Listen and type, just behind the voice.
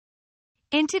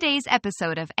In today's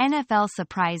episode of NFL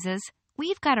Surprises,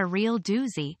 we've got a real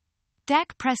doozy.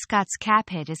 Dak Prescott's cap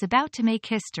hit is about to make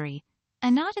history,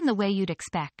 and not in the way you'd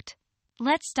expect.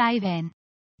 Let's dive in.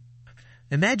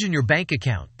 Imagine your bank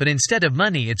account, but instead of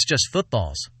money, it's just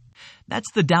footballs.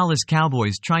 That's the Dallas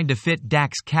Cowboys trying to fit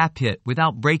Dak's cap hit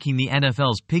without breaking the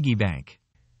NFL's piggy bank.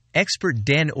 Expert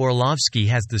Dan Orlovsky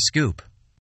has the scoop.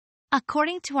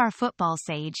 According to our football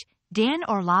sage, Dan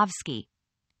Orlovsky,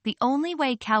 the only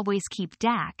way Cowboys keep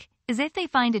Dak is if they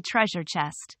find a treasure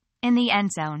chest in the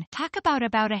end zone. Talk about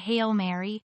a Hail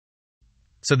Mary.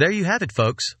 So there you have it,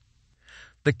 folks.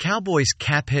 The Cowboys'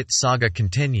 cap hit saga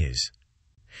continues.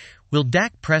 Will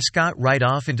Dak Prescott ride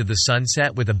off into the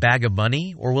sunset with a bag of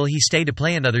money, or will he stay to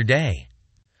play another day?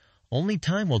 Only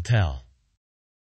time will tell.